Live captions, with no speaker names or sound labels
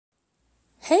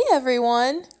Hey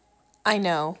everyone! I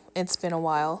know, it's been a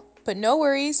while, but no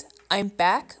worries, I'm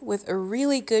back with a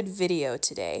really good video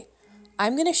today.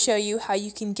 I'm going to show you how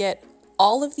you can get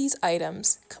all of these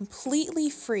items completely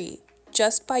free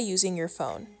just by using your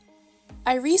phone.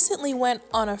 I recently went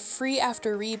on a free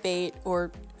after rebate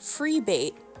or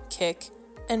Freebate kick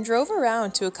and drove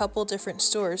around to a couple different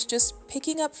stores just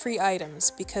picking up free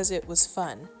items because it was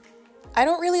fun. I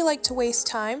don't really like to waste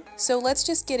time, so let's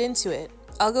just get into it.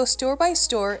 I'll go store by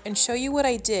store and show you what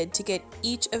I did to get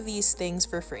each of these things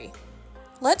for free.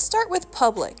 Let's start with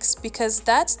Publix because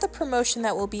that's the promotion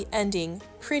that will be ending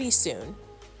pretty soon,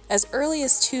 as early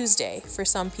as Tuesday for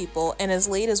some people and as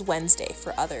late as Wednesday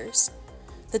for others.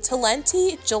 The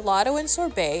Talenti Gelato and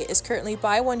Sorbet is currently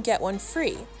buy one get one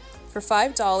free for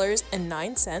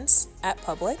 $5.09 at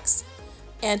Publix,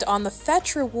 and on the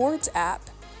Fetch Rewards app,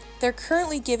 they're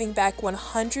currently giving back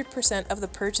 100% of the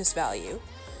purchase value.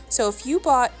 So if you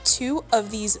bought 2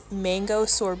 of these mango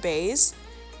sorbets,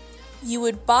 you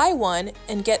would buy one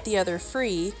and get the other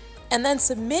free, and then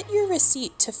submit your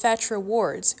receipt to Fetch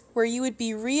Rewards, where you would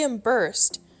be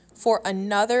reimbursed for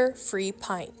another free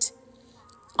pint.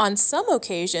 On some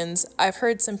occasions, I've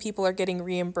heard some people are getting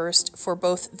reimbursed for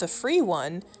both the free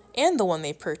one and the one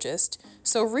they purchased,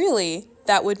 so really,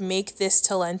 that would make this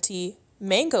Talenti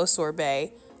mango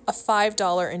sorbet a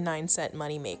 $5.09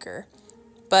 moneymaker.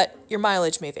 But your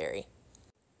mileage may vary.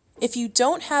 If you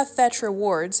don't have Fetch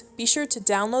Rewards, be sure to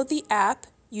download the app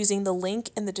using the link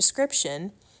in the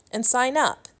description and sign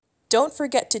up. Don't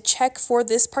forget to check for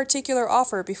this particular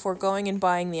offer before going and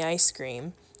buying the ice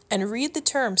cream, and read the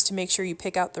terms to make sure you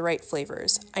pick out the right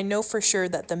flavors. I know for sure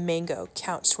that the mango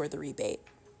counts toward the rebate.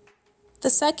 The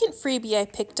second freebie I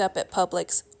picked up at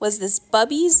Publix was this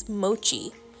BUBBIES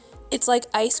mochi. It's like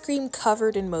ice cream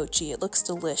covered in mochi. It looks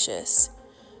delicious.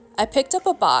 I picked up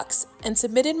a box and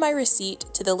submitted my receipt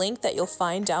to the link that you'll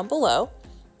find down below,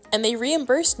 and they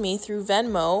reimbursed me through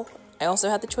Venmo. I also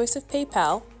had the choice of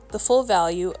PayPal, the full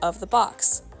value of the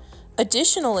box.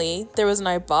 Additionally, there was an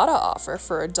Ibotta offer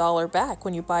for $1 back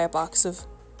when you buy a box of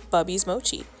BUBBIES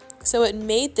mochi, so it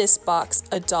made this box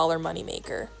a $1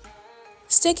 moneymaker.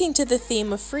 Sticking to the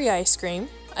theme of free ice cream,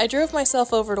 I drove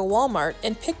myself over to Walmart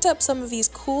and picked up some of these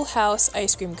COOLHAUS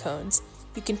ice cream cones.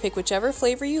 You can pick whichever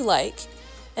flavor you like,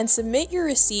 and submit your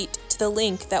receipt to the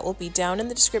link that will be down in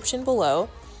the description below,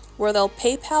 where they'll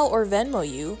PayPal or Venmo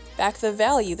you back the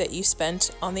value that you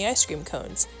spent on the ice cream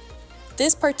cones.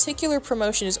 This particular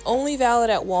promotion is only valid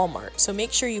at Walmart, so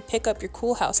make sure you pick up your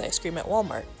COOLHAUS ice cream at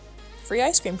Walmart. Free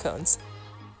ice cream cones.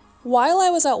 While I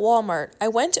was at Walmart, I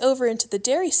went over into the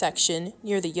dairy section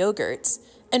near the yogurts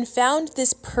and found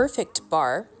this perfect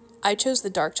bar. I chose the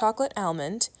dark chocolate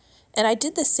almond, and I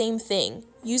did the same thing.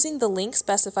 Using the link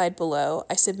specified below,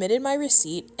 I submitted my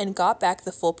receipt and got back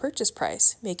the full purchase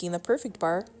price, making the perfect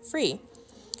bar free.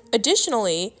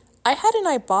 Additionally, I had an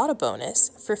Ibotta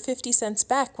bonus for 50 cents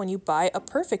back when you buy a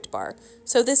perfect bar,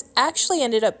 so this actually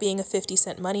ended up being a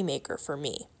 50-cent moneymaker for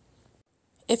me.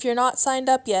 If you're not signed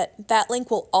up yet, that link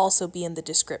will also be in the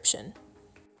description.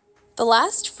 The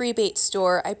last Freebate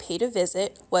store I paid a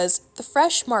visit was the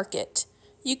Fresh Market.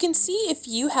 You can see if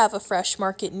you have a Fresh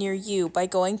Market near you by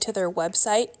going to their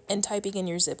website and typing in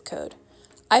your zip code.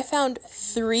 I found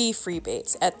 3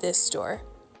 Freebates at this store.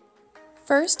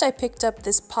 First, I picked up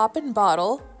this Poppin'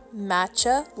 Bottle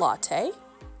matcha latte.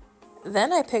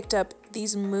 Then I picked up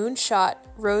these MOONSHOT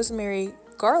rosemary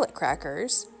garlic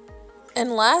crackers.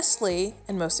 And lastly,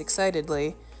 and most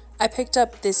excitedly, I picked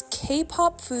up this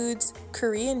KPOP Foods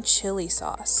Korean chili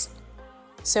sauce.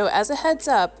 So as a heads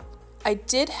up, I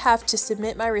did have to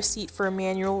submit my receipt for a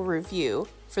manual review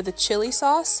for the chili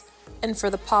sauce and for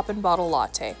the Poppin' Bottle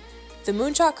latte. The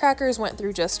MOONSHOT crackers went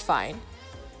through just fine.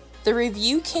 The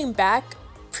review came back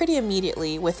pretty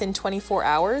immediately within 24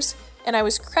 hours, and I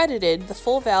was credited the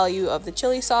full value of the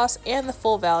chili sauce and the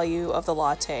full value of the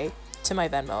latte to my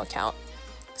Venmo account.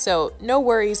 So no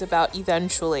worries about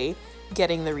eventually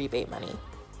getting the rebate money.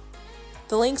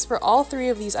 The links for all 3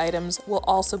 of these items will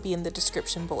also be in the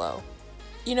description below.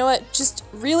 You know what, just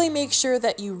really make sure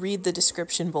that you read the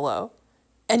description below,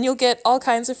 and you'll get all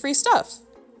kinds of free stuff.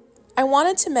 I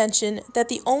wanted to mention that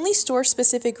the only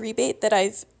store-specific rebate that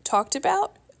I've talked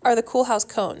about are the COOLHAUS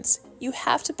cones. You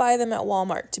have to buy them at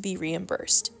Walmart to be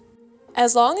reimbursed.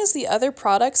 As long as the other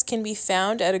products can be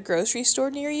found at a grocery store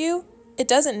near you, it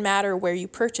doesn't matter where you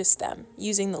purchase them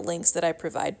using the links that I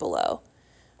provide below.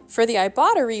 For the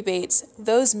Ibotta rebates,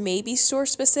 those may be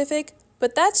store-specific,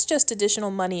 but that's just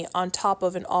additional money on top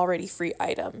of an already free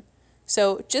item.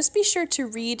 So just be sure to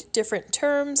read different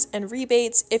terms and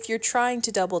rebates if you're trying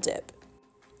to double dip,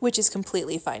 which is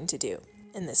completely fine to do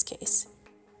in this case.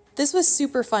 This was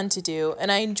super fun to do,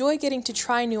 and I enjoy getting to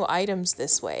try new items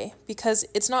this way because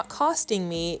it's not costing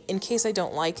me in case I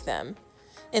don't like them.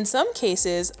 In some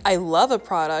cases, I love a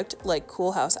product like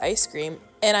COOLHAUS ice cream,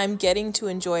 and I'm getting to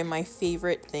enjoy my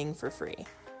favorite thing for free.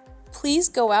 Please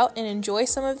go out and enjoy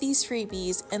some of these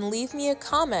freebies and leave me a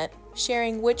comment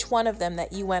sharing which one of them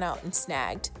that you went out and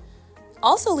snagged.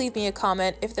 Also leave me a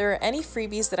comment if there are any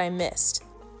freebies that I missed.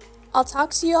 I'll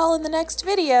talk to you all in the next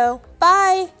video.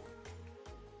 Bye!